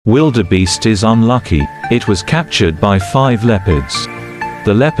Wildebeest is unlucky. It was captured by 5 leopards.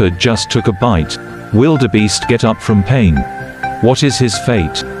 The leopard just took a bite. Wildebeest get up from pain. What is his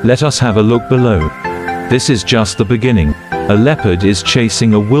fate? Let us have a look below. This is just the beginning. A leopard is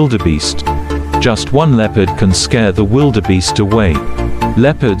chasing a wildebeest. Just one leopard can scare the wildebeest away.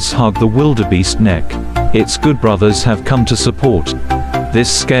 Leopards hug the wildebeest neck. Its good brothers have come to support.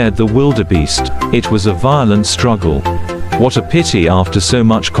 This scared the wildebeest. It was a violent struggle. What a pity, after so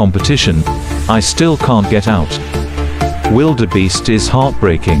much competition, I still can't get out. Wildebeest is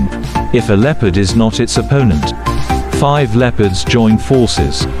heartbreaking. If a leopard is not its opponent. 5 leopards join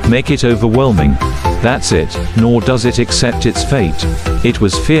forces, make it overwhelming. That's it, nor does it accept its fate. It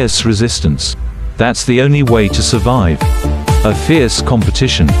was fierce resistance. That's the only way to survive. A fierce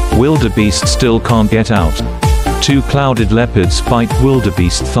competition. Wildebeest still can't get out. 2 clouded leopards bite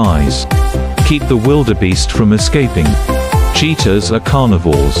wildebeest thighs. Keep the wildebeest from escaping. Cheetahs are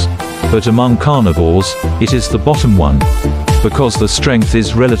carnivores. But among carnivores, it is the bottom one. Because the strength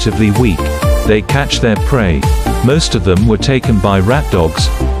is relatively weak, they catch their prey. Most of them were taken by rat dogs,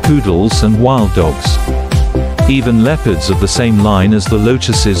 poodles and wild dogs. Even leopards of the same line as the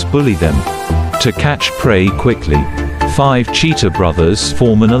lotuses bully them. To catch prey quickly, 5 cheetah brothers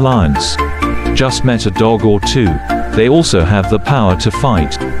form an alliance. Just met a dog or 2, they also have the power to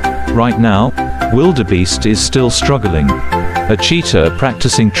fight. Right now, wildebeest is still struggling. A cheetah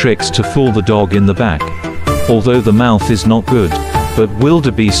practicing tricks to fool the dog in the back. Although the mouth is not good, but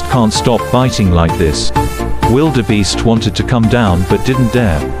wildebeest can't stop biting like this. Wildebeest wanted to come down but didn't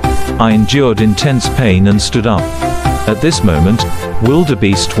dare. I endured intense pain and stood up. At this moment,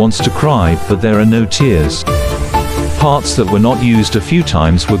 wildebeest wants to cry, but there are no tears. Parts that were not used a few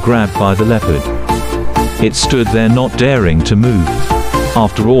times were grabbed by the leopard. It stood there not daring to move.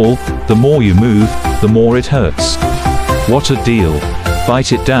 After all, the more you move, the more it hurts. What a deal.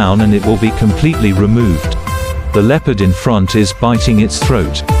 Bite it down and it will be completely removed. The leopard in front is biting its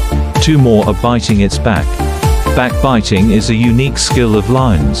throat. 2 more are biting its back. Backbiting is a unique skill of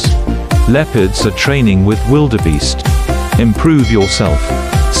lions. Leopards are training with wildebeest. Improve yourself.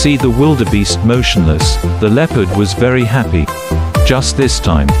 See the wildebeest motionless. The leopard was very happy. Just this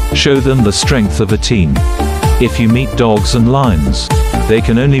time, show them the strength of a team. If you meet dogs and lions, they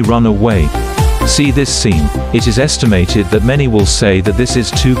can only run away. See this scene. It is estimated that many will say that this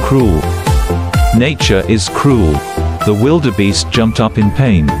is too cruel. Nature is cruel. The wildebeest jumped up in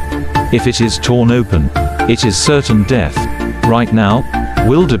pain. If it is torn open, it is certain death. Right now,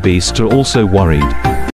 wildebeest are also worried.